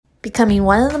Becoming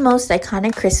one of the most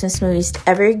iconic Christmas movies to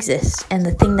ever exist, and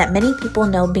the thing that many people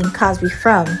know Bing Crosby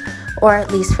from, or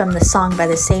at least from the song by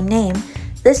the same name,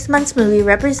 this month's movie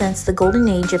represents the golden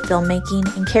age of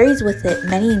filmmaking and carries with it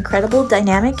many incredible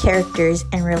dynamic characters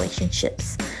and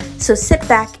relationships. So sit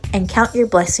back and count your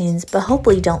blessings, but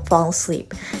hopefully don't fall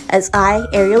asleep, as I,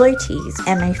 Ariel Ortiz,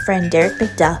 and my friend Derek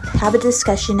McDuff have a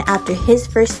discussion after his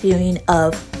first viewing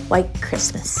of White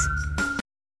Christmas.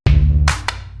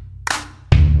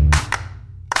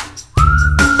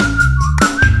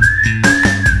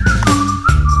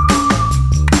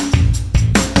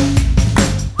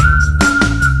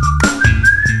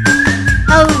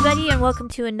 Hello everybody and welcome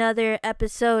to another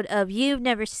episode of You've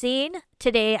Never Seen.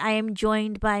 Today I am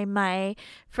joined by my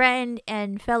friend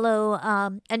and fellow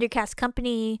Undercast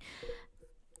company.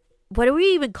 What are we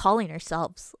even calling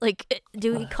ourselves? Like,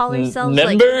 do we call ourselves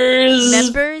members? Like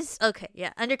members? Okay,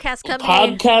 yeah. Undercast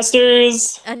company.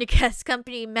 Podcasters. Undercast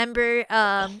company member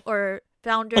or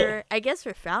founder. I guess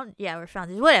we're founders.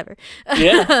 Whatever.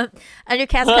 Yeah.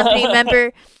 Undercast company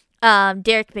member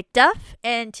Derek McDuff,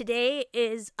 and today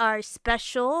is our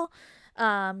special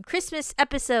Christmas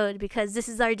episode because this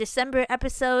is our December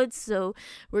episode, so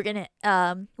we're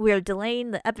delaying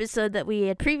the episode that we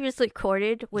had previously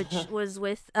recorded, which was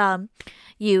with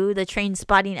you, the train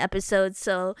spotting episode.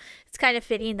 So it's kind of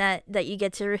fitting that you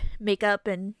get to make up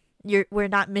and we're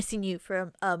not missing you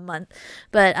for a month.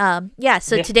 But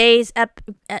today's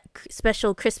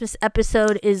special Christmas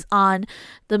episode is on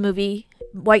the movie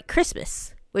White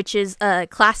Christmas, which is a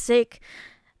classic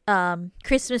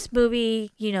Christmas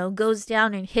movie, goes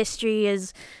down in history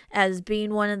as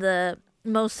being one of the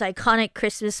most iconic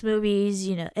Christmas movies,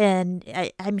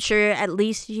 and I'm sure at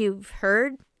least you've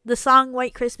heard the song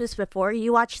White Christmas before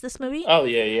you watched this movie. Oh,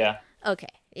 yeah. Okay,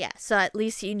 yeah, so at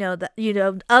least you know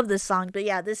of the song. But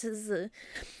yeah, this is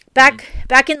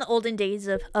back in the olden days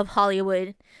of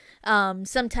Hollywood.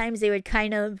 Sometimes they would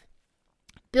kind of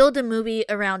build a movie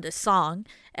around a song,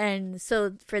 and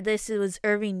so for this it was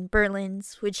Irving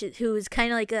Berlin's, who was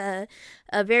kind of like a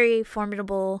very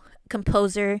formidable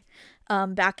composer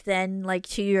back then, like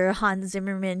to your Hans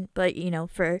Zimmerman, but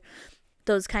for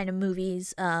those kind of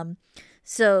movies.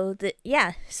 So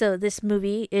this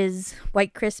movie is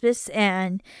White Christmas.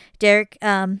 And Derek,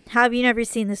 how have you never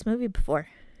seen this movie before?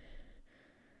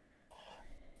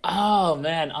 Oh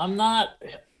man,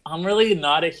 I'm really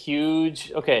not a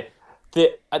huge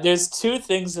there's two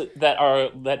things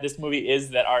that this movie is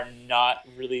that are not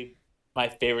really my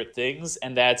favorite things,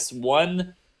 and that's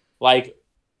one, like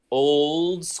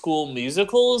old school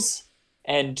musicals,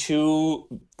 and two,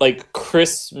 like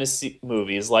Christmas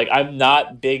movies. Like, I'm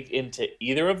not big into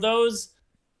either of those,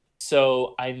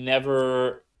 so I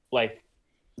never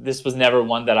this was never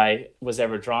one that I was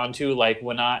ever drawn to. Like,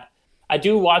 when I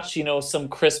do watch some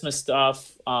Christmas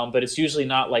stuff, but it's usually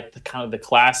not like the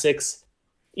classics.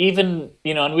 Even,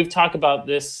 and we've talked about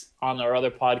this on our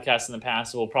other podcasts in the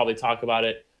past, so we'll probably talk about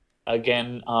it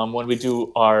again when we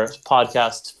do our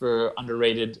podcast for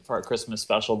Underrated for our Christmas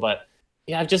special. But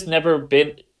yeah, I've just never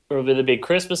been a really big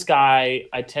Christmas guy.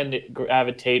 I tend to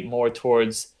gravitate more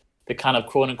towards the kind of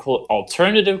quote unquote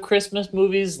alternative Christmas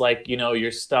movies, like,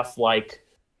 your stuff like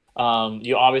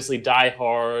you obviously Die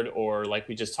Hard, or like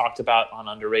we just talked about on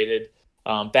Underrated,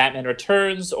 Batman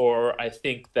Returns, or I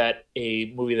think that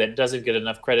a movie that doesn't get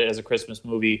enough credit as a Christmas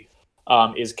movie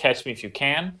is Catch Me If You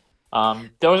Can.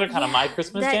 Those are kind of my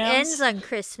Christmas that jams. Ends on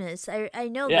Christmas. I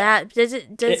know that. Does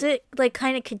it like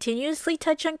kind of continuously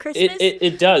touch on Christmas?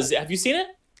 It does. Have you seen it?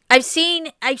 I've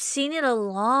seen it a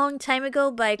long time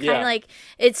ago, but I kind of like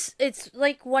it's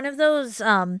like one of those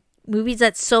movies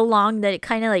that's so long that it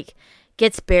kind of like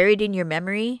gets buried in your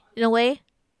memory in a way.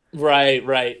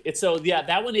 Right. It's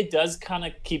that one, it does kind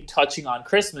of keep touching on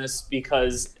Christmas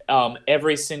because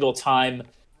every single time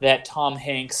that Tom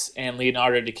Hanks and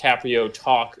Leonardo DiCaprio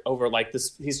talk over like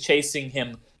this, he's chasing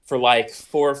him for like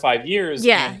 4 or 5 years.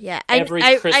 Yeah.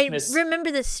 Christmas. I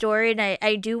remember this story, and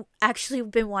I do actually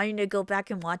been wanting to go back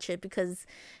and watch it because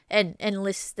and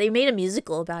listen, they made a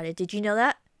musical about it. Did you know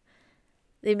that?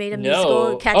 They made a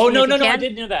musical. Catch Me If You Can? I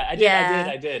didn't know that. I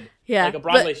did. Yeah. Like a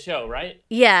Broadway show, right?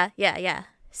 Yeah.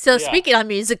 So speaking on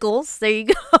musicals, there you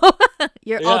go.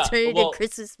 Your alternative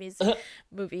Christmas music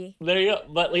movie. There you go.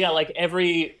 But yeah, like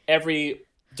every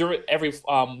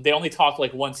they only talk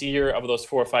like once a year of those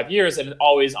 4 or 5 years, and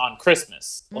always on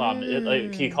Christmas.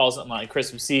 Like he calls it like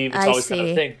Christmas Eve. It's always kind of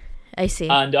a thing. I see.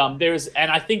 And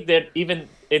I think that even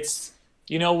it's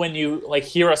when you like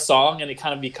hear a song and it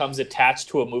kind of becomes attached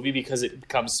to a movie because it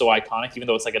becomes so iconic, even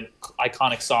though it's like an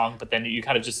iconic song, but then you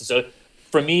kind of just, so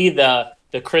for me, the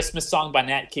the Christmas song by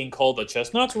Nat King Cole, "The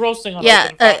Chestnuts Roasting on Yeah,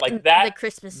 Open Fire," like that. the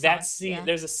Christmas song. That scene, Yeah.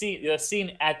 there's a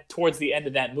scene at towards the end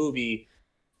of that movie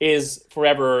is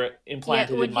forever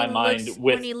implanted in my mind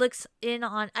when he looks in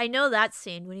on, I know that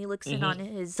scene when he looks in on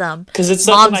his because it's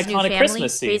such an mom's new iconic family,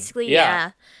 Christmas scene. basically.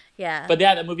 Yeah. But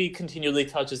yeah, the movie continually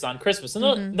touches on Christmas,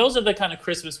 and those are the kind of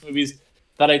Christmas movies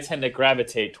that I tend to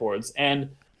gravitate towards. And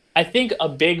I think a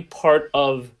big part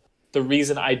of the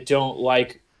reason I don't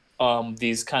like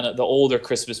these kind of the older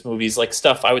Christmas movies, like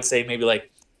stuff I would say maybe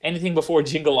like anything before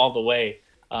Jingle All the Way,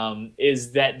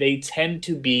 is that they tend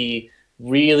to be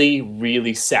really,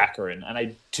 really saccharine, and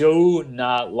I do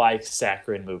not like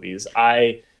saccharine movies.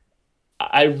 I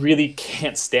really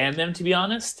can't stand them, to be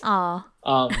honest. Aw.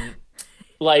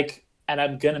 Like, and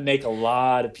I'm gonna make a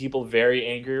lot of people very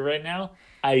angry right now.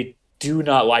 I do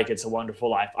not like It's a Wonderful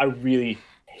Life. I really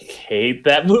hate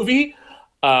that movie,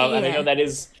 and I know that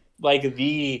is like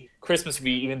the Christmas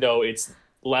movie, even though it's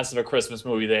less of a Christmas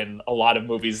movie than a lot of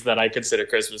movies that I consider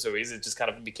Christmas movies. It just kind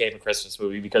of became a Christmas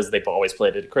movie because they've always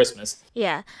played it at Christmas.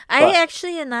 Yeah. I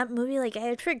actually, in that movie, like, I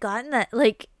had forgotten that,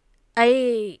 like,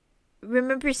 I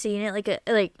remember seeing it, like,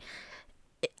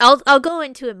 I'll go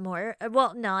into it more.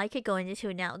 Well, no, I could go into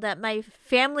it now. That my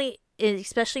family,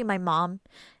 especially my mom,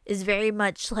 is very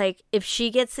much, like, if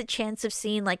she gets the chance of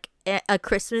seeing, like, a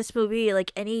Christmas movie,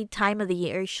 like, any time of the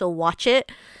year, she'll watch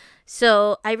it.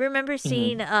 So, I remember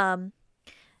seeing,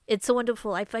 It's a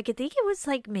Wonderful Life. I could think it was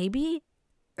like maybe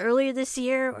earlier this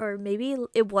year or maybe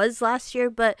it was last year,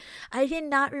 but I did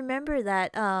not remember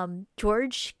that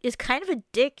George is kind of a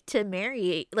dick to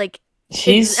Mary, like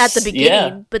he's at the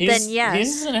beginning, but then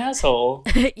he's an asshole.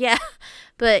 Yeah,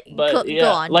 but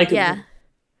go on. Like,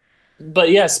 but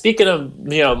yeah, speaking of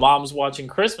moms watching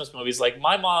Christmas movies, like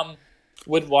my mom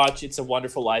would watch It's a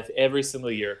Wonderful Life every single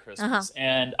year at Christmas.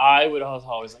 And I would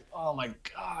always like, oh my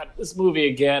God, this movie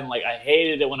again. Like, I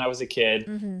hated it when I was a kid.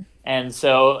 And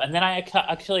then I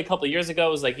actually a couple of years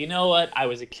ago was like, you know what? I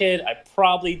was a kid. I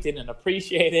probably didn't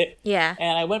appreciate it. Yeah.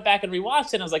 And I went back and rewatched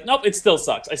it and I was like, nope, it still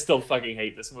sucks. I still fucking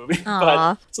hate this movie.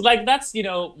 But so like, that's,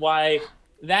 why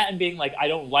that, and being like, I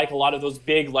don't like a lot of those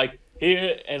big, like,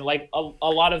 here, and like a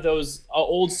lot of those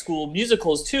old school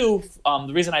musicals too.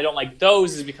 The reason I don't like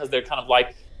those is because they're kind of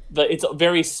like it's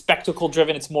very spectacle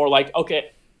driven. It's more like, okay,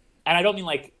 and I don't mean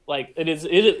like it is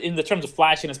in the terms of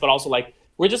flashiness, but also like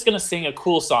we're just gonna sing a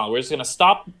cool song. We're just gonna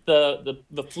stop the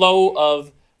flow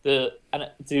of the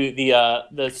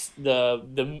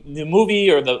movie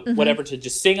or the whatever to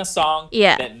just sing a song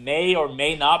that may or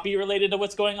may not be related to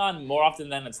what's going on. More often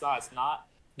than it's not.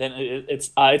 Then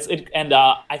I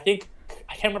think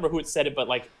I can't remember who it said it, but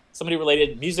like somebody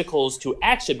related musicals to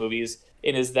action movies,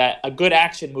 and is that a good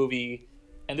action movie,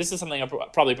 and this is something I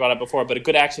probably brought up before, but a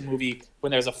good action movie,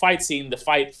 when there's a fight scene, the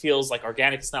fight feels like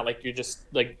organic. It's not like you're just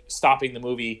like stopping the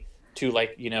movie to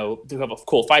like to have a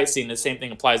cool fight scene. The same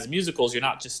thing applies to musicals. You're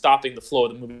not just stopping the flow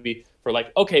of the movie for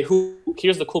like, okay,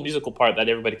 here's the cool musical part that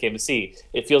everybody came to see.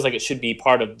 It feels like it should be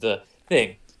part of the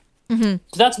thing. So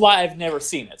that's why I've never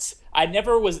seen it. I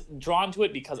never was drawn to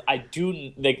it because I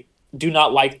do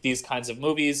not like these kinds of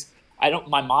movies.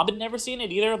 My mom had never seen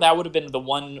it either. That would have been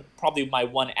probably my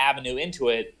one avenue into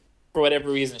it. For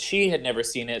whatever reason, she had never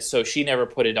seen it, so she never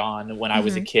put it on when I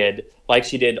was a kid, like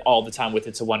she did all the time with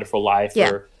It's a Wonderful Life,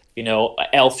 or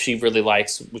Elf she really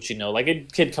likes, which like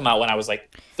it could come out when I was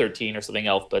like 13 or something,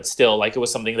 Elf, but still, like it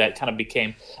was something that kind of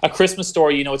became a Christmas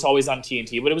story. It's always on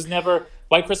TNT, but it was never,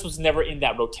 White Christmas was never in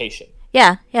that rotation.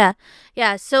 Yeah.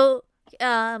 So,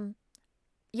 let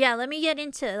me get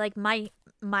into like my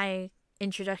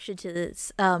introduction to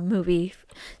this movie.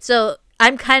 So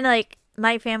I'm kind of like,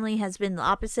 my family has been the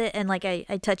opposite, and like I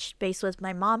touched base with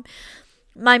my mom.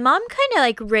 My mom kind of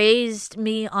like raised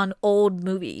me on old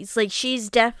movies. Like she's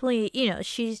definitely,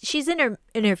 she's in her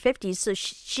 50s, so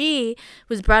she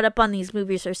was brought up on these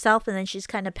movies herself, and then she's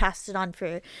kind of passed it on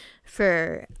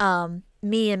for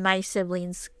me and my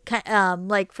siblings.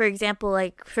 Like for example,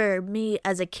 like for me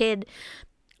as a kid,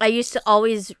 I used to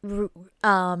always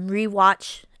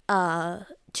rewatch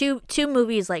two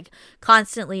movies like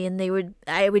constantly, and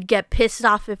I would get pissed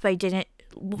off if I didn't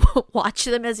watch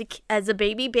them as a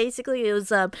baby. Basically, it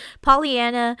was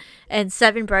Pollyanna and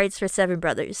Seven Brides for Seven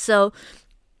Brothers. So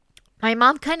my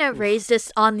mom kind of raised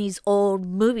us on these old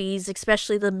movies,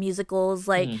 especially the musicals.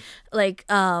 Like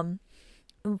one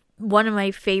of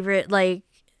my favorite, one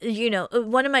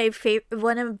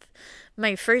of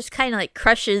my first kind of like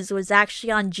crushes was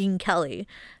actually on Gene Kelly,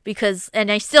 and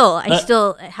I still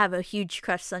have a huge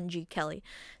crush on Gene Kelly.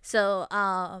 So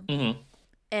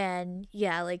And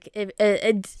yeah, like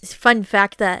it's fun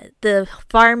fact that the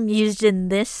farm used in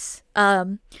this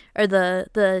or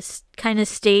the kind of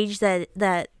stage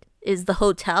that is the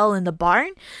hotel and the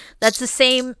barn, that's the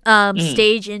same Mm.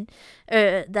 stage in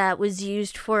that was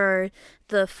used for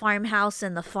the farmhouse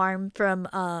and the farm from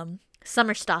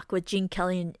Summer Stock with Gene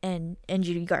Kelly and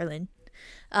Judy Garland.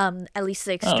 At least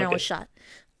the Oh, external okay. shot.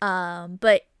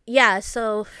 But yeah,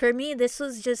 so for me, this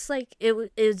was just like it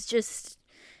was just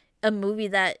a movie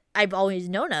that I've always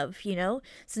known of,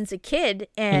 since a kid,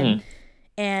 Hmm.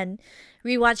 and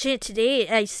rewatching it today,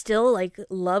 I still like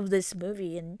love this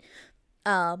movie, and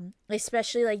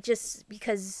especially like just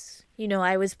because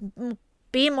I was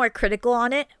being more critical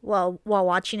on it while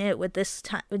watching it with this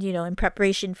time, in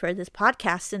preparation for this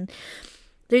podcast, and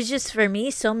there's just for me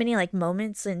so many like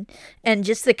moments and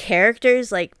just the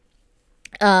characters like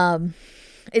um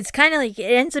it's kind of like it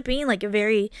ends up being like a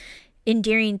very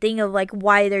endearing thing of like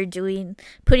why they're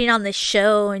putting on this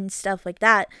show and stuff like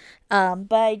that.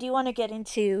 But I do want to get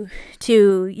into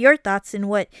to your thoughts and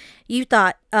what you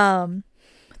thought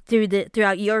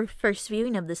throughout your first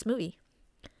viewing of this movie.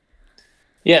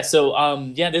 Yeah. So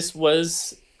yeah, this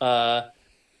was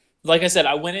like I said,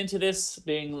 I went into this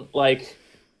being like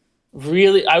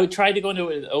really, I would try to go into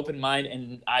it with an open mind,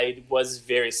 and I was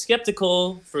very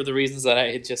skeptical for the reasons that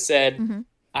I had just said. Mm-hmm.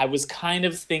 I was kind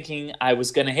of thinking I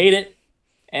was going to hate it,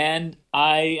 and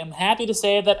I am happy to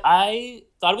say that I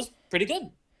thought it was pretty good.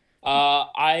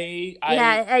 I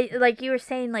Yeah, I like you were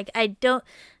saying, like I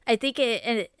think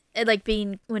it like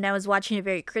being when I was watching it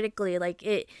very critically, like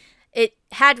it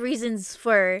had reasons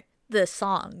for the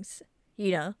songs,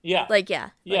 yeah, like yeah,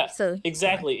 like yeah, so go on.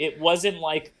 exactly. It wasn't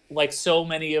like so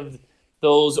many of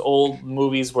those old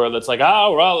movies where it's like,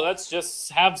 oh well, let's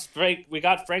just have Frank. We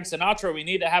got Frank Sinatra. We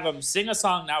need to have him sing a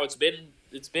song now. It's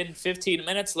been 15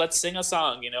 minutes. Let's sing a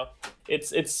song.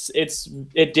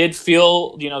 It did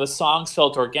feel, the songs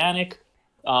felt organic.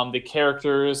 The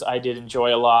characters I did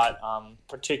enjoy a lot,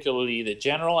 particularly the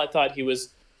general. I thought he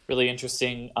was really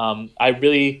interesting. I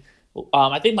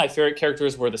think my favorite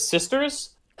characters were the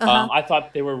sisters. Uh-huh. I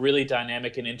thought they were really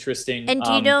dynamic and interesting. And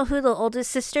do you know who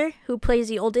plays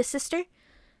the oldest sister?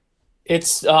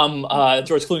 It's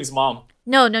George Clooney's mom,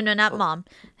 No, not mom.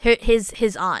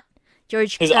 His aunt.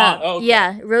 George his aunt. Oh, okay.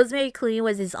 yeah, Rosemary Clooney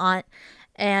was his aunt,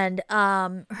 and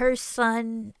her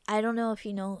son, I don't know if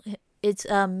you know, it's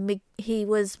he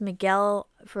was Miguel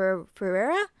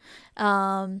Ferreira.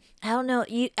 I don't know.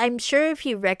 I'm sure if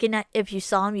you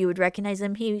saw him, you would recognize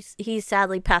him. He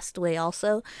sadly passed away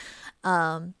also.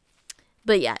 Um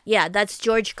but yeah, that's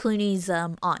George Clooney's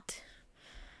aunt.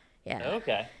 Yeah.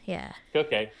 Okay. Yeah.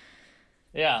 Okay.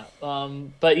 Yeah.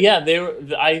 But yeah, they were.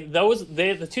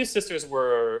 The two sisters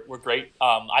were great.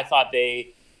 I thought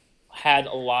they had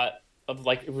a lot of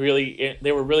like really.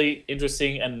 They were really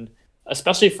interesting, and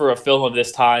especially for a film of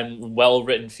this time, well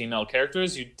written female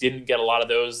characters. You didn't get a lot of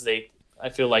those. I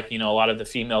feel like a lot of the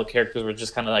female characters were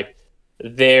just kind of like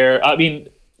there. I mean,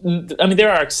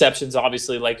 there are exceptions,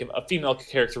 obviously. Like a female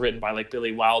character written by like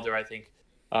Billy Wilder, I think.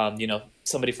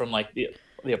 Somebody from like the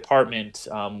Apartment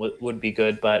would be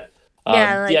good, but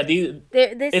Yeah, yeah, like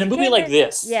this in a movie came like in.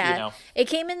 this, Yeah, it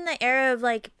came in the era of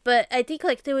like, but I think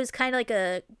like there was kind of like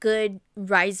a good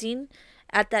rising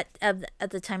at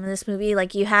the time of this movie.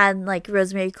 Like you had like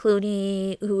Rosemary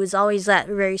Clooney, who was always that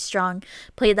very strong,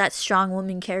 played that strong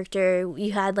woman character.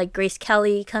 You had like Grace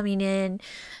Kelly coming in,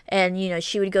 and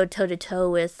she would go toe to toe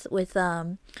with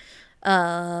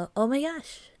oh my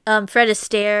gosh, Fred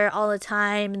Astaire all the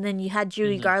time, and then you had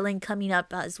Judy hmm Garland coming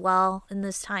up as well in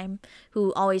this time,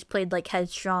 who always played like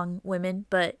headstrong women.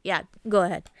 But yeah, go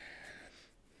ahead.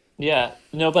 yeah.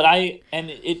 No, but and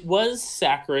it was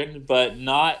saccharine, but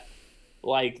not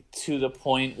like to the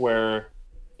point where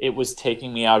it was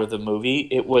taking me out of the movie.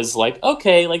 It was like,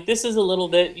 okay, like this is a little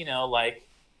bit, like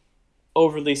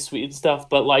overly sweet and stuff,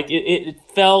 but like it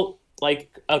felt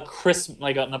like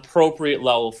like an appropriate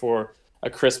level for a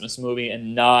Christmas movie,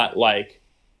 and not like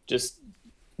just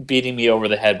beating me over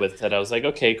the head with it. I was like,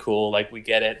 okay, cool, like we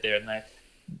get it there. And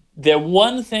the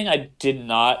one thing I did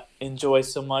not enjoy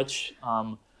so much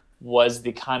was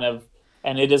the kind of,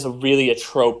 and it is really a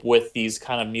trope with these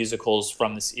kind of musicals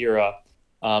from this era,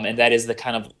 and that is the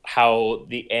kind of how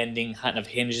the ending kind of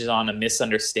hinges on a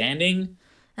misunderstanding.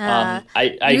 Uh,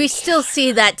 I we still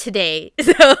see that today,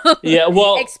 so Yeah,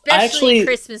 well, especially in actually,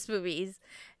 Christmas movies.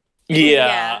 yeah.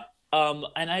 Yeah.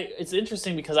 And it's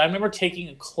interesting because I remember taking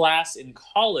a class in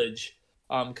college,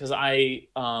 because I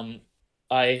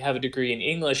have a degree in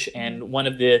English, Mhm. and one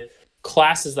of the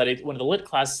lit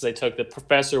classes I took, the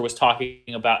professor was talking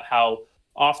about how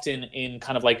often in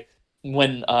kind of like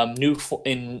when new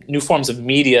forms of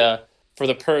media for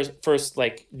the first,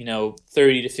 like,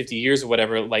 30 to 50 years or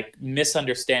whatever, like,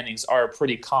 misunderstandings are a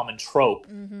pretty common trope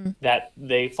that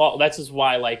they fall. That's just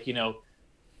why, like,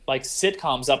 like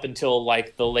sitcoms up until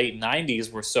like the late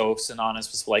 90s were so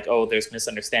synonymous with like, oh, there's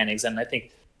misunderstandings. And I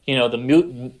think,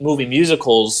 the movie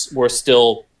musicals were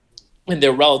still in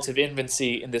their relative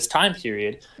infancy in this time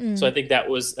period. So I think that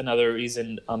was another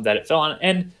reason that it fell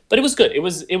on. But it was good. It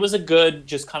was a good,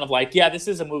 just kind of like, yeah, this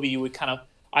is a movie you would kind of,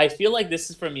 I feel like this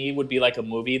is, for me, would be like a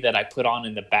movie that I put on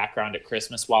in the background at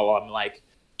Christmas while I'm like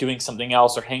doing something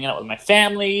else or hanging out with my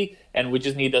family, and we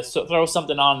just need to throw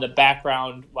something on in the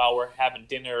background while we're having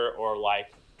dinner or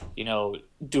like,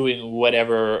 doing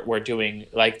whatever we're doing.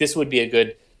 Like, this would be a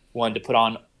good one to put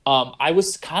on. I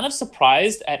was kind of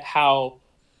surprised at how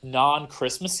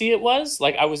non-Christmassy it was.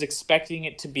 Like, I was expecting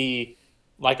it to be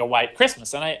like a White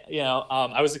Christmas, and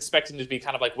I was expecting it to be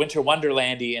kind of like Winter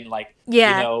Wonderlandy and like,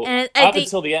 and up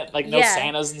until the end, like no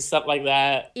Santas and stuff like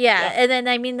that. And then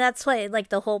I mean that's why, like,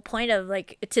 the whole point of,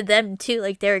 like, to them too,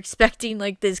 like, they're expecting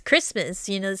like this Christmas,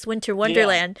 this Winter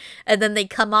Wonderland, and then they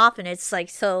come off and it's like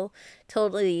so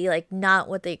totally like not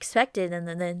what they expected, and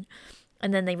then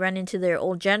they run into their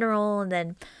old general, and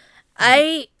then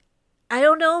I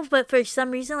don't know, but for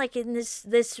some reason, like, in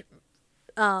this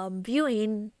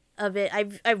viewing of it,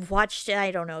 I've watched it,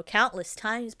 I don't know, countless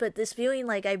times, but this viewing,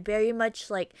 like, I very much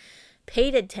like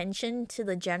paid attention to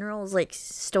the general's like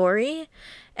story,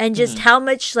 and just how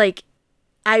much like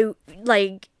I,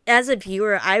 like, as a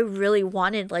viewer, I really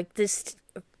wanted like this,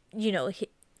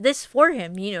 this for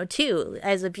him, too,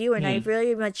 as a viewer, and I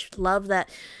very much love that,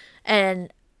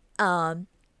 and kind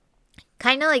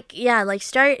of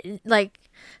like,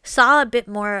 saw a bit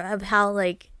more of how,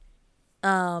 like,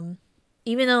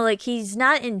 even though, like, he's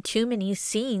not in too many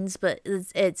scenes, but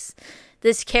it's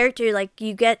this character, like,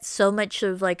 you get so much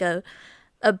of like a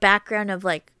background of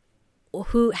like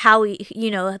how he,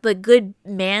 the good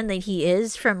man that he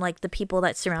is from like the people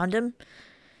that surround him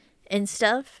and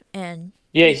stuff, and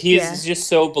he's just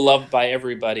so beloved by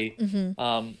everybody.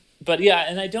 But yeah,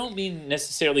 and I don't mean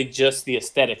necessarily just the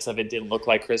aesthetics of it didn't look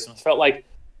like Christmas. Felt like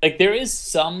there is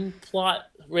some plot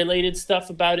related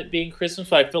stuff about it being Christmas,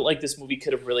 but I felt like this movie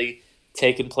could have really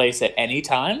taken place at any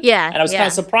time. And I was kind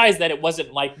of surprised that it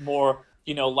wasn't like more,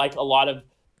 like a lot of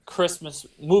Christmas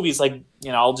movies, like,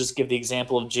 I'll just give the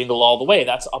example of Jingle All the Way.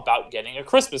 That's about getting a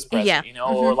Christmas present,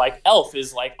 or like Elf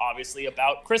is like obviously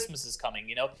about Christmas is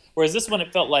coming, whereas this one,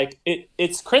 it felt like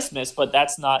it's Christmas, but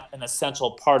that's not an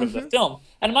essential part of the film.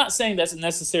 And I'm not saying that's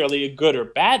necessarily a good or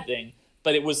bad thing,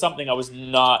 but it was something I was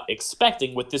not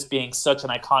expecting with this being such an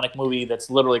iconic movie that's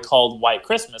literally called White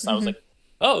Christmas. I was like,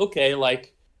 oh, okay,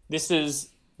 like, this is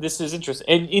interesting.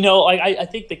 And, like, I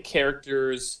think the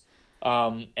characters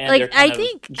and like,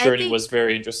 their journey was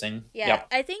very interesting.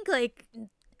 I think, like,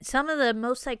 some of the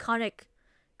most iconic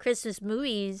Christmas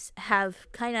movies have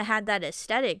kind of had that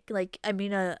aesthetic. Like, I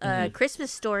mean, a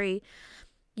Christmas Story,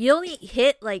 you only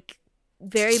hit, like,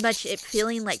 very much it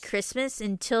feeling like Christmas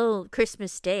until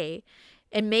Christmas Day.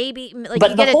 And maybe, like,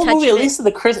 but you the get whole a touch movie, of at least in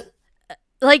the Christmas...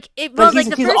 Like, it, well, like,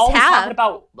 the he's first always half, talking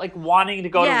about like wanting to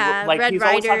go to, like, Red he's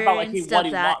always talking Rider about like and what stuff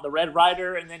he that- want, the Red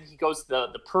Rider, and then he goes to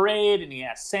the parade and he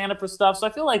asks Santa for stuff. So I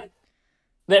feel like,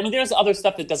 I mean, there's other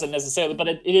stuff that doesn't necessarily, but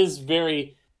it is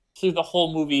very, through the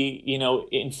whole movie,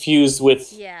 infused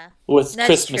with that's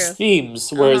Christmas true.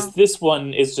 themes. Whereas this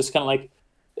one is just kind of like,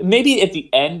 maybe at the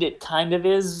end it kind of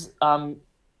is,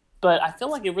 but I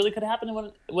feel like it really could happen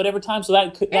at whatever time. So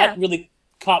that really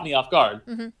caught me off guard.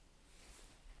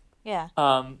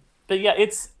 But yeah,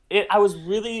 I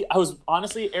was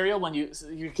honestly, Ariel, when you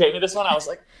gave me this one, I was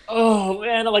like, oh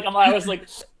man, like I was like,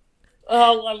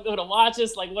 oh, I'm gonna watch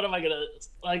this. Like, what am I gonna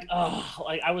like? Oh,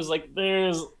 like I was like,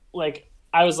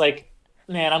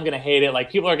 man, I'm gonna hate it.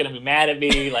 Like, people are gonna be mad at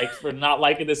me, like, for not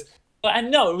liking this. But I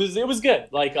know it was good.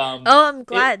 Like, oh, I'm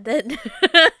glad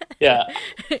that. Yeah.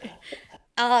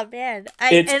 Oh man!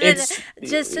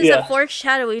 Just as a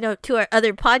foreshadowing to our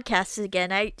other podcasts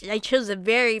again, I chose a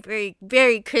very, very,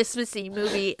 very Christmassy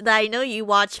movie that I know you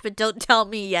watched, but don't tell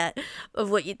me yet of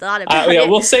what you thought about it.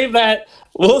 We'll save that.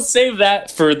 We'll save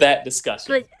that for that discussion.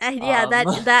 But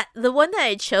that the one that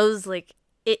I chose, like,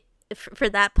 it for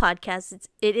that podcast,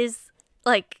 it is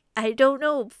like, I don't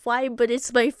know why, but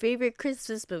it's my favorite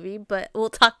Christmas movie. But we'll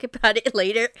talk about it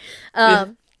later.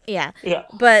 Yeah.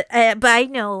 But I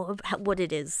know what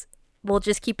it is. We'll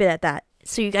just keep it at that,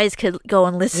 so you guys could go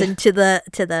and listen to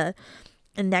the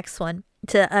next one,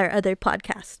 to our other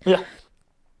podcast.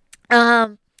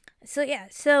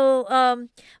 So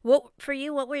what for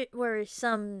you? What were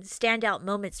some standout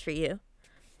moments for you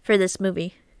for this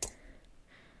movie?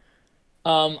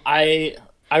 I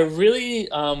I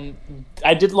really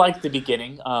I did like the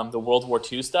beginning, the World War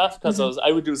II stuff, because Mm-hmm.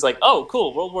 I would do was like, oh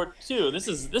cool, World War II. This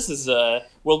is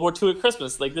World War II at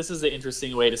Christmas. Like this is an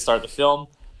interesting way to start the film.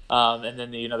 And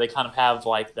then they kind of have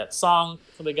like that song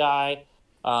for the guy.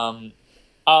 Um,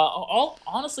 all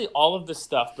honestly, all of the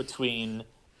stuff between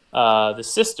the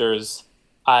sisters,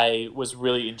 I was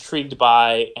really intrigued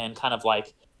by, and kind of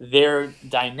like their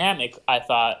dynamic. I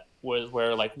thought was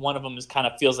where like one of them is kind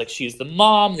of feels like she's the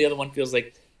mom, the other one feels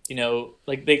like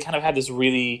like they kind of had this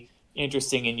really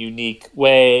interesting and unique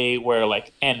way where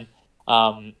like and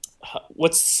um,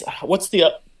 what's what's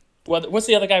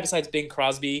the other guy besides Bing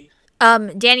Crosby?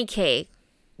 Danny Kaye.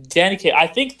 Danny Kaye. I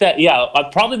think that yeah,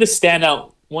 probably the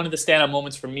standout one of the standout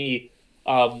moments for me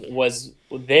was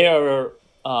their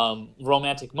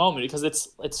romantic moment, because it's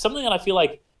something that I feel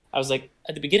like I was like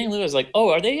at the beginning. I was like, oh,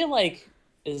 are they like?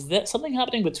 Is that something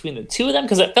happening between the two of them?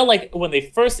 Because it felt like when they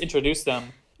first introduced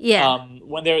them, Yeah.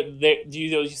 when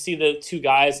you see the two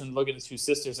guys and look at the two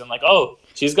sisters and like, oh,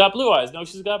 she's got blue eyes, no,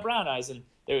 she's got brown eyes, and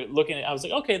they're looking at. I was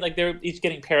like, okay, like they're each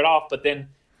getting paired off, but then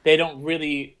they don't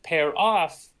really pair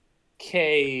off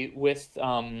Kay with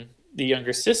the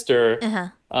younger sister. Uh-huh.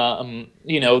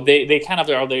 They kind of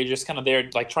are they just kind of there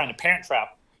like trying to parent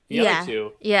trap the Yeah. other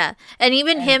two. Yeah. And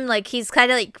even And him, like, he's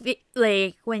kind of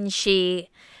like when she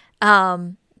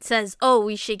says, "Oh,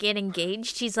 we should get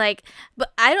engaged." He's like,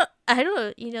 "But I don't,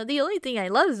 the only thing I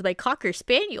love is my cocker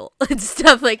spaniel," and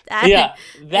stuff like that. yeah,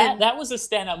 And that was a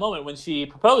standout moment when she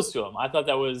proposed to him. I thought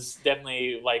that was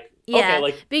definitely like okay, yeah,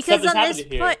 like because something's on this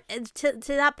happening point, here.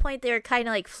 to that point, they were kind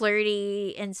of like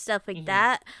flirty and stuff like Hmm.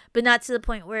 that, but not to the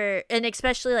point where, and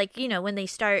especially like when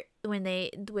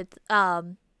they with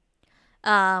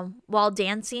while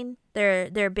dancing,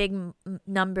 their big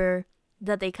number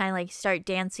that they kind of like start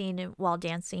dancing while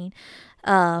dancing,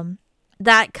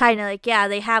 that kind of like, yeah,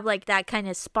 they have like that kind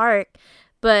of spark.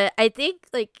 But I think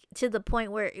like to the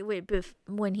point where it would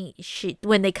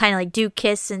when they kind of like do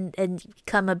kiss and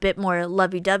become a bit more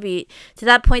lovey-dovey, to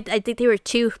that point I think they were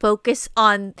too focused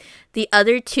on the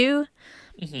other two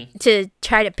Hmm. to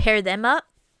try to pair them up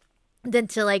than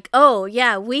to like, oh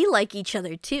yeah, we like each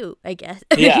other too, I guess.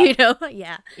 Yeah,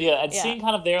 Yeah. yeah, and Yeah. seeing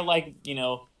kind of their like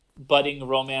budding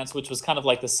romance, which was kind of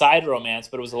like the side romance,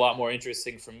 but it was a lot more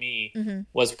interesting for me. Mhm.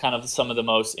 Was kind of some of the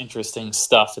most interesting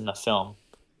stuff in the film.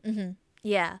 Mhm.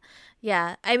 Yeah.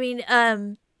 Yeah. I mean,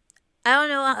 I don't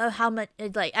know how much,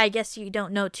 like, I guess you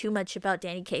don't know too much about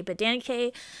Danny Kaye, but Danny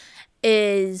Kaye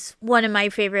is one of my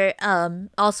favorite,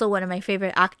 also one of my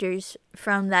favorite actors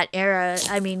from that era.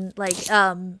 I mean, like,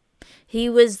 he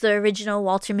was the original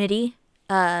Walter Mitty.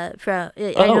 I know,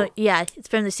 Oh, yeah, it's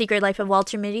from The Secret Life of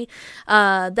Walter Mitty.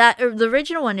 The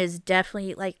original one is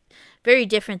definitely like very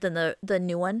different than the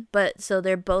new one, but so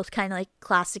they're both kind of like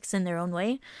classics in their own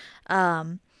way.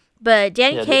 But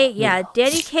Danny yeah, Kaye, yeah,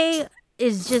 Danny Kaye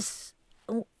is just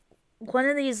one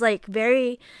of these like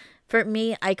very, for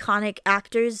me, iconic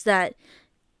actors that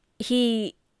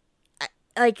he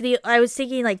like the I was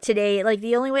thinking like today, like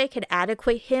the only way I could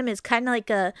adequate him is kind of like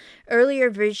a earlier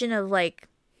version of like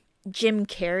Jim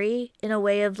Carrey, in a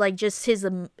way of like just his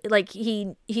like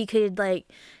he could like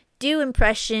do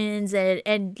impressions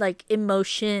and like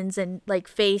emotions and like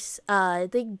face, I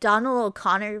think Donald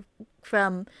O'Connor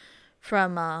from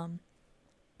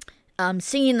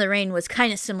Singing in the Rain was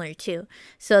kind of similar too,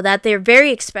 so that they're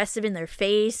very expressive in their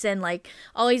face and like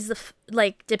always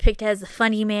like depicted as the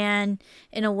funny man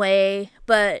in a way.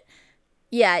 But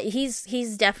yeah, he's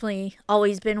definitely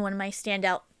always been one of my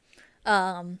standout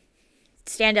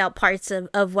parts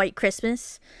of White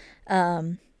Christmas.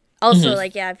 Also, hmm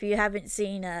like, yeah, if you haven't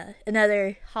seen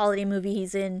another holiday movie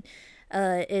he's in,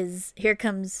 is Here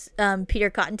Comes Peter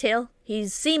Cottontail.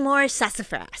 He's Seymour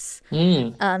Sassafras.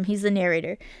 mm. He's the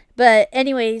narrator. But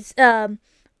anyways,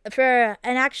 for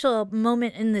an actual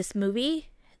moment in this movie,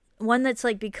 one that's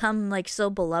like become like so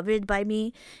beloved by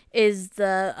me is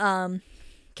the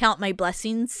Count My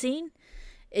Blessings scene.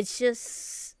 It's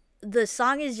just, the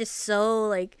song is just so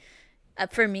like,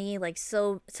 for me, like,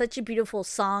 such a beautiful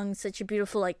song, such a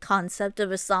beautiful like concept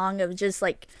of a song of just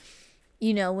like,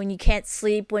 when you can't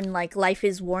sleep, when like life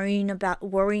is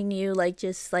worrying you, like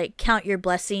just like count your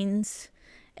blessings,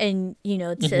 and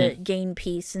to Hmm. gain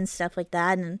peace and stuff like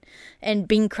that. And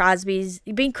Bing Crosby's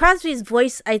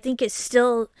voice, I think, is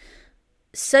still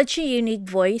such a unique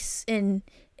voice in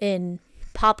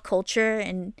pop culture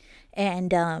and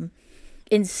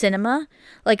in cinema.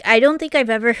 Like, I don't think I've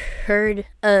ever heard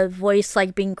a voice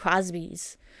like Bing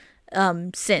Crosby's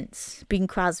since Bing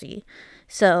Crosby.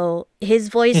 So his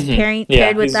voice Hmm. paired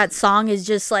Yeah, with he's that song is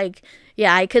just like,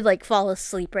 yeah, I could like fall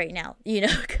asleep right now,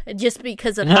 just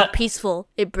because of how peaceful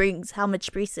it brings, how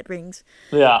much peace it brings.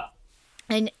 Yeah.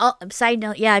 And side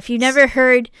note, yeah, if you never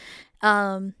heard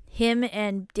him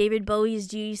and David Bowie's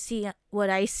 "Do You See What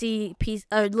I See,"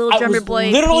 Little Drummer Boy,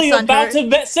 literally Peace on about Her,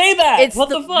 to say that. it's what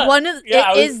the fuck? one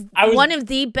of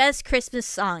the best Christmas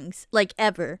songs like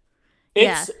ever.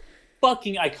 It's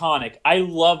fucking iconic. I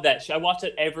love that shit. I watch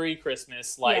it every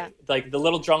Christmas. Like the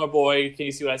Little Drummer Boy. Can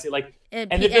you see what I see? Like, and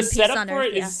the setup for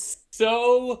it is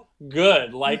so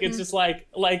good. Like it's just like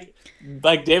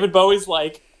David Bowie's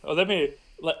like, oh,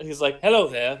 he's like, hello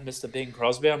there, Mr. Bing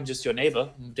Crosby. I'm just your neighbor,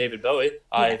 David Bowie.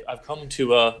 I've come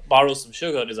to borrow some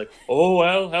sugar. And he's like, oh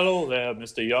well, hello there,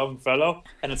 Mr. Young Fellow.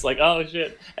 And it's like, oh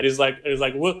shit. And he's like,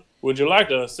 would you like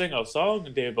to sing a song?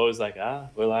 And David Bowie's like,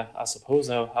 well, I suppose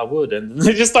I would. And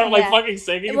they just start like fucking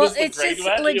singing. Well, it's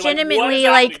just legitimately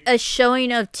like a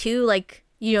showing of two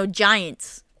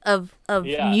giants of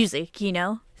music.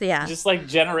 Yeah. Just like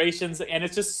generations, and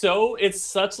it's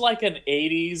such like an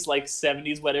 80s, like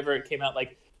 70s, whatever it came out,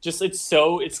 like just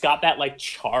it's got that like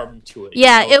charm to it.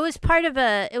 Yeah, it was part of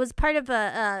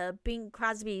a Bing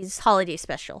Crosby's holiday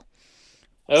special.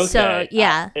 Okay. So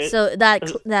yeah, so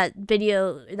that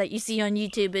video that you see on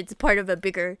YouTube, it's part of a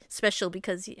bigger special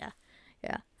because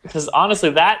Because honestly,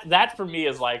 that for me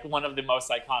is like one of the most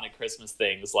iconic Christmas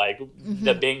things, like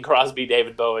the Bing Crosby,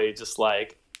 David Bowie, just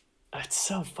like. It's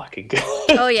so fucking good.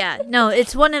 Oh yeah, no,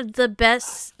 it's one of the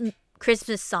best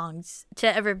Christmas songs to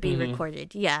ever be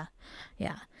recorded. Yeah.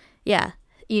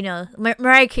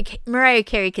 Mariah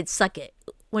Carey could suck it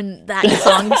when that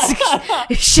song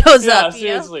shows up.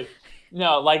 Seriously.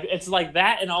 No, like it's like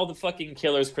that and all the fucking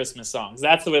Killers Christmas songs.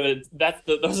 That's the way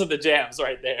those are the jams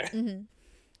right there. Mm-hmm.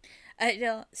 I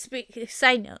know.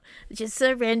 Side note, just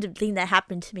a random thing that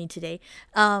happened to me today.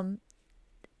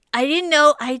 I didn't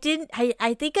know. I think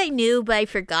I knew, but I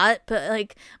forgot. But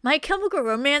like, My Chemical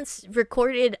Romance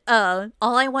recorded "All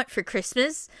I Want for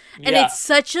Christmas," and it's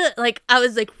such a I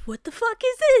was like, "What the fuck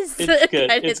is this?" It's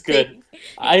good. It's good.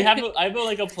 I have a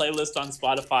playlist on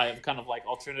Spotify of kind of like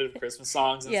alternative Christmas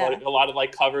songs, and it's like a lot of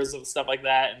like covers of stuff like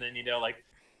that, and then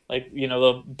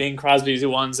the Bing Crosby's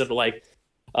ones that are like,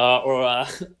 God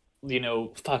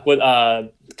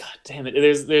damn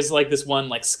it. There's like this one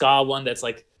like ska one that's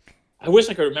like. I wish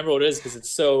I could remember what it is because it's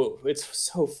so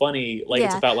funny. Like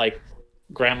it's about like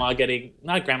grandma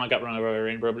not grandma got run over by a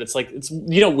rainbow, but it's like it's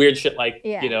weird shit like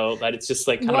that it's just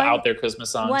like kind of out there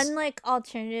Christmas songs. One like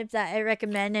alternative that I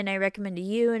recommend and I recommend to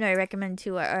you and I recommend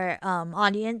to our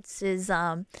audience is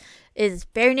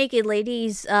Bare Naked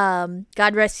Ladies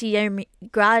God Rest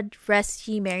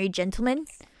Ye Merry Gentlemen.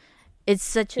 It's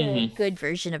such a good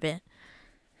version of it.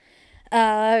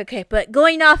 Okay, but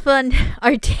going off on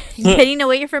our getting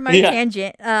away from our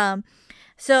tangent. What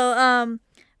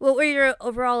were your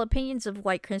overall opinions of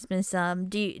White Christmas?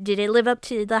 Did it live up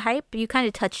to the hype? You kind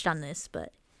of touched on this,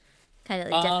 but kind of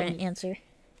like different answer.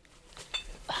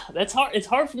 That's hard. It's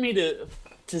hard for me to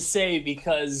say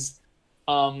because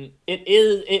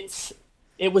it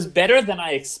was better than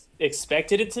I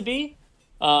expected it to be.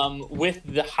 With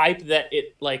the hype that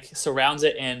it like surrounds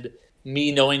it and.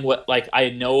 Me knowing what like I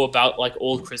know about like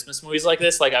old Christmas movies like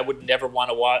this, like I would never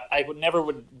want to watch. I would never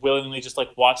willingly just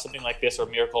like watch something like this or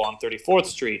Miracle on 34th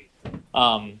Street.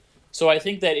 So I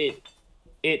think that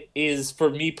it is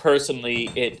for me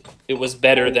personally. It was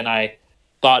better than I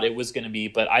thought it was going to be,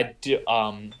 but I do.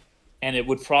 And it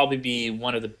would probably be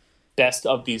one of the best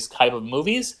of these type of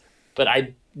movies. But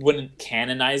I wouldn't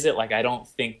canonize it. Like I don't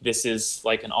think this is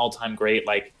like an all-time great.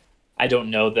 Like. I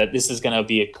don't know that this is going to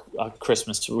be a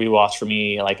Christmas rewatch for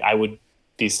me. Like I would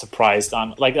be surprised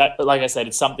on like I said,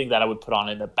 it's something that I would put on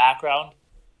in the background.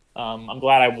 I'm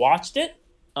glad I watched it.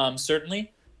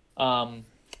 Certainly.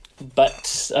 But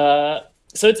so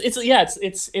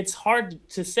it's hard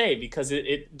to say because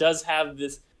it does have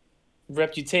this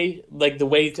reputation, like the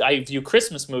way I view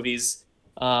Christmas movies.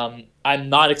 I'm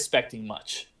not expecting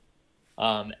much.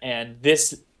 And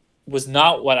this was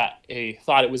not what I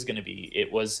thought it was going to be.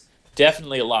 It was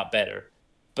definitely a lot better,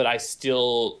 but I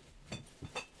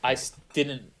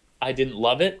didn't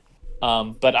love it.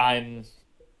 But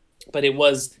it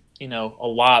was, a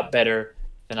lot better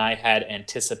than I had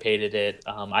anticipated it.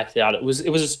 I thought it was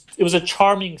a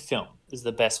charming film is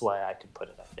the best way I can put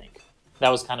it. I think that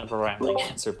was kind of a rambling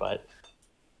answer, but.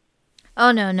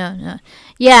 Oh no.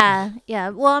 Yeah.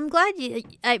 Well, I'm glad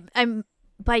I'm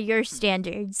by your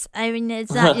standards. I mean,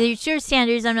 it's not it's your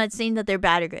standards. I'm not saying that they're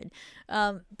bad or good.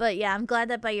 But yeah, I'm glad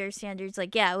that by your standards,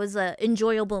 like, yeah, it was a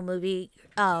enjoyable movie.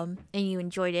 And you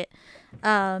enjoyed it.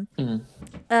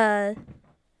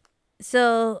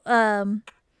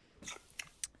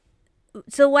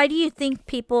 So why do you think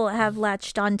people have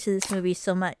latched onto this movie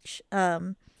so much?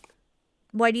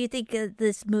 Why do you think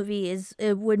this movie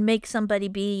it would make somebody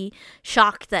be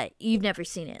shocked that you've never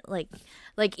seen it? Like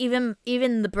even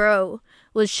the bro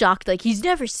was shocked, like he's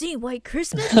never seen White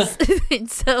Christmas. And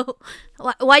so,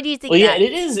 why do you think? Well, yeah, that?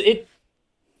 it is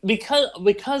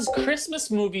because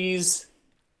Christmas movies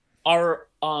are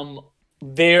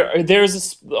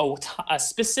there's a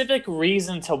specific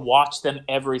reason to watch them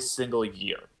every single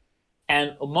year,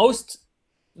 and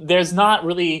there's not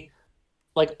really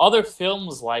like other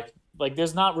films like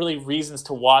there's not really reasons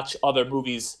to watch other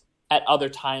movies at other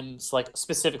times, like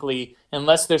specifically,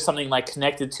 unless there's something like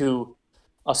connected to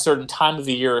a certain time of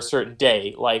the year or a certain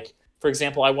day. Like, for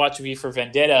example, I watch V for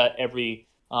Vendetta every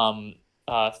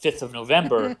 5th of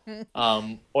November.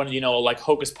 Or, like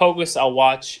Hocus Pocus, I'll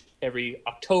watch every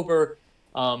October.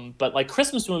 But like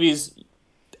Christmas movies,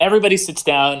 everybody sits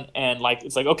down and like,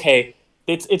 it's like, okay,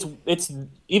 it's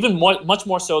even much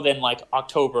more so than like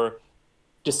October.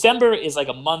 December is like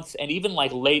a month, and even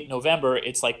like late November,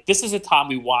 it's like this is a time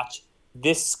we watch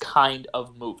this kind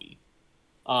of movie,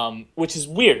 which is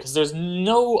weird because there's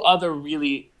no other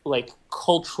really like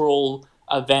cultural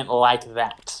event like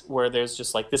that where there's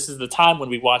just like this is the time when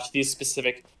we watch these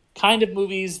specific kind of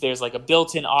movies. There's like a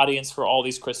built-in audience for all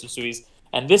these Christmas movies,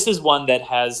 and this is one that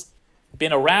has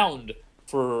been around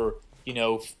for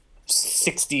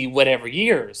 60 whatever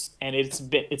years, and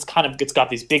it's got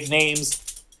these big names.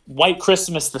 White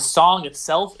Christmas, the song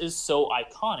itself is so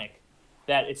iconic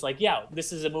that it's like, yeah,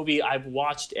 this is a movie I've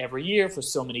watched every year for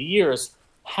so many years.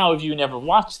 How have you never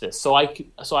watched this? So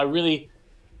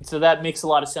that makes a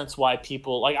lot of sense why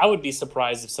people like. I would be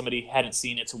surprised if somebody hadn't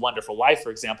seen It's a Wonderful Life, for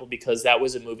example, because that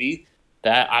was a movie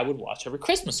that I would watch every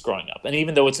Christmas growing up. And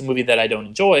even though it's a movie that I don't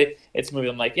enjoy, it's a movie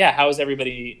I'm like, yeah, how has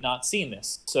everybody not seen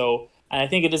this? So, and I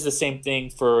think it is the same thing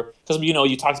because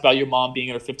you talked about your mom being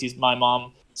in her 50s. My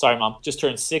mom. Sorry, Mom, just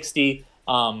turned 60.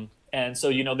 And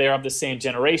so, they're of the same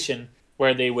generation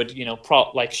where they would,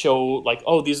 show like,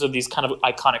 oh, these are these kind of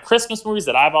iconic Christmas movies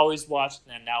that I've always watched.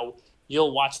 And now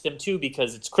you'll watch them too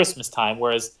because it's Christmas time.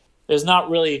 Whereas there's not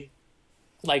really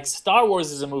like Star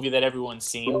Wars is a movie that everyone's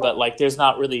seen, but like there's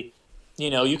not really,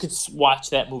 you could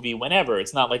watch that movie whenever.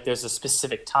 It's not like there's a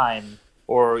specific time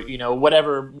or,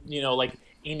 whatever, like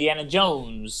Indiana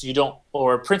Jones,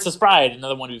 or Princess Bride,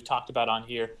 another one we've talked about on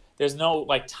here. There's no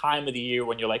like time of the year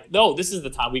when you're like, no, this is the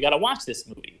time we got to watch this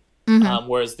movie. Mm-hmm.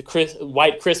 Whereas the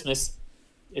White Christmas,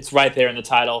 it's right there in the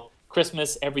title.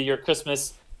 Christmas, every year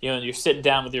Christmas, you're sitting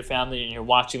down with your family and you're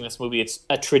watching this movie. It's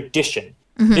a tradition.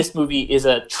 Mm-hmm. This movie is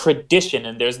a tradition,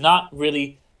 and there's not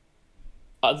really,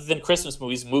 other than Christmas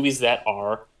movies that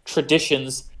are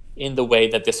traditions in the way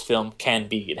that this film can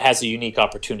be. It has a unique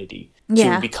opportunity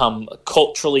to become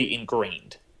culturally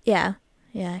ingrained. Yeah.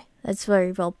 That's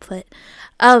very well put.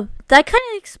 That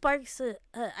kind of sparks an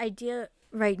idea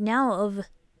right now of,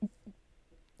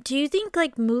 do you think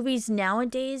like movies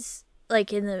nowadays,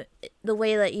 like in the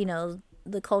way that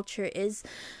the culture is,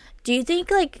 do you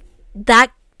think like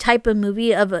that type of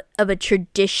movie of a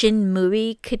tradition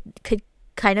movie could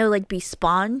kind of like be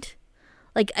spawned?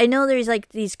 Like I know there's like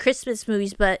these Christmas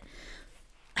movies, but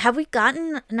have we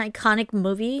gotten an iconic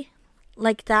movie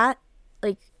like that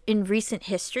like in recent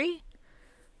history?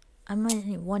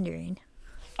 I'm wondering.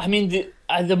 I mean,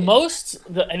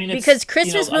 because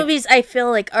Christmas movies, I feel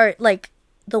like are like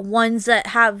the ones that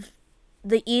have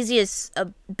the easiest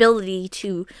ability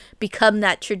to become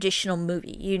that traditional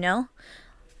movie.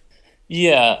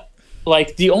 Yeah,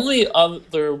 like the only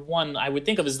other one I would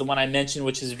think of is the one I mentioned,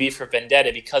 which is V for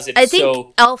Vendetta, because it's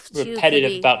so Elf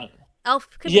repetitive about. Elf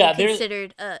could be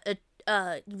considered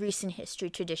a recent history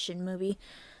tradition movie.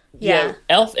 Yeah.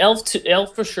 Elf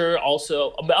for sure.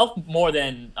 Also, Elf more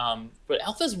than but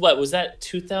Elf is what was that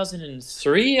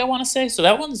 2003? I want to say. So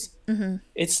that one's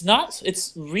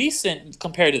it's recent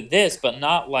compared to this, but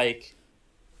not like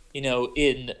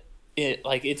in it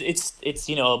like it's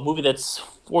a movie that's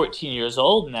 14 years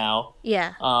old now.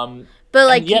 Yeah. But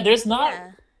like there's not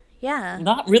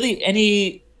not really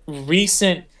any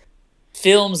recent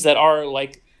films that are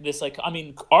like this. Like I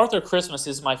mean, Arthur Christmas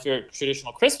is my favorite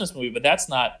traditional Christmas movie, but that's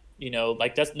not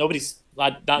that's nobody's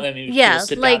not that many people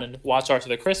sit down and watch Arthur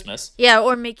the Christmas. Yeah,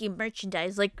 or making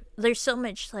merchandise. Like there's so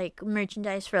much like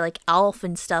merchandise for like Elf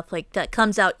and stuff like that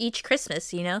comes out each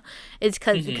Christmas. It's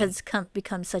because it's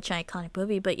become such an iconic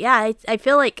movie. But yeah, I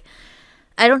feel like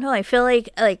I don't know. I feel like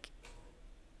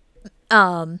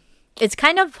it's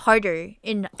kind of harder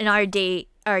in our day,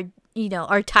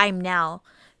 our time now,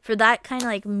 for that kind of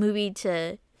like movie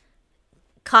to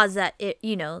cause that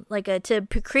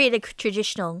to create a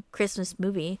traditional Christmas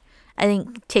movie. I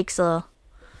think takes a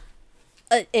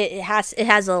it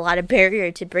has a lot of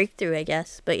barrier to break through, I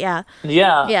guess. But yeah.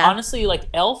 Yeah, Yeah. honestly, like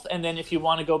Elf, and then if you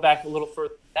want to go back a little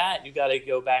further than that, you got to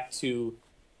go back to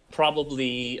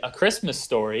probably A Christmas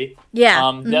Story.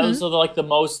 Yeah. Those are like the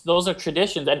most. Those are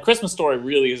traditions, and Christmas Story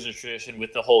really is a tradition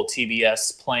with the whole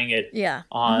TBS playing it Yeah.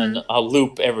 on a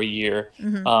loop every year.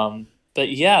 But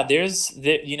yeah,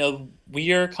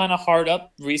 we are kind of hard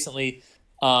up recently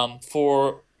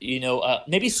for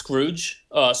maybe Scrooged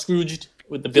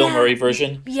with the Bill Yeah. Murray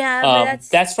version. Yeah, but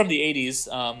That's from the 80s.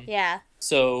 yeah.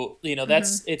 So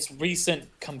that's it's recent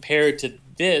compared to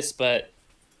this, but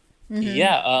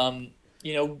yeah,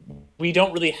 we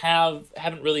don't really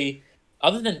haven't really,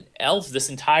 other than Elf, this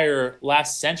entire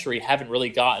last century haven't really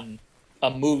gotten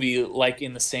a movie like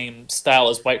in the same style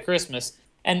as White Christmas.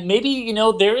 And maybe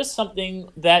there is something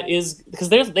that is, because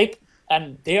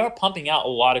they are pumping out a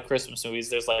lot of Christmas movies.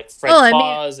 There's like Fred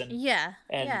Claus and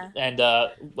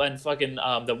fucking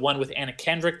the one with Anna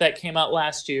Kendrick that came out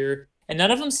last year. And none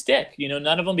of them stick,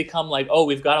 none of them become like, oh,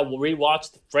 we've got to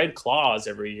rewatch Fred Claus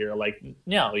every year. Like,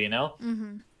 no,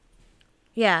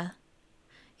 Yeah.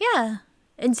 Yeah.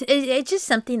 It's just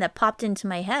something that popped into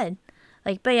my head.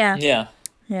 Like, but yeah. Yeah.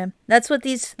 Yeah. That's what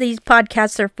these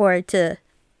podcasts are for, to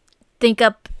think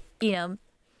up,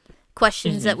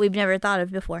 questions that we've never thought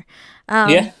of before.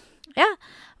 Yeah. Yeah.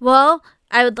 Well,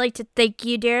 I would like to thank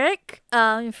you, Derek,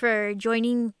 for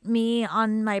joining me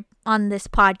on this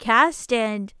podcast,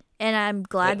 and I'm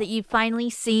glad that you've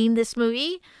finally seen this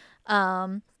movie.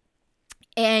 And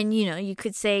you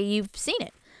could say you've seen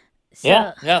it. So,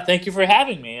 yeah. Thank you for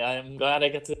having me. I'm glad I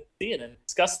got to see it and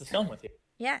discuss the film with you.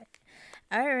 Yeah.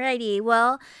 Alrighty.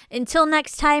 Well, until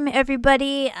next time,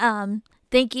 everybody.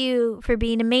 Thank you for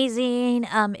being amazing.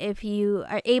 If you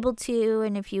are able to,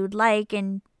 and if you would like,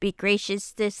 and be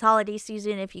gracious this holiday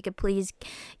season, if you could please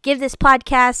give this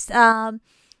podcast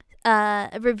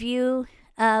a review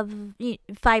of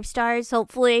 5 stars,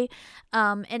 hopefully.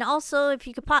 And also, if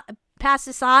you could pass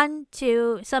this on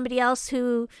to somebody else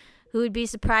who would be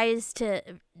surprised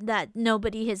that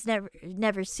nobody has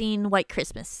never seen White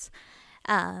Christmas.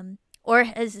 Or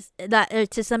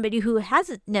to somebody who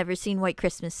hasn't never seen White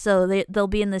Christmas, so they'll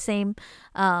be in the same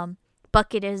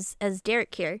bucket as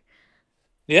Derek here.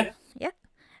 Yeah. Yeah.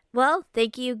 Well,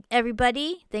 thank you,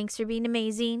 everybody. Thanks for being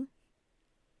amazing.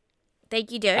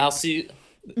 Thank you, Derek. I'll see you.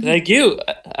 Thank you,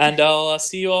 and I'll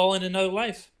see you all in another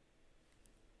life.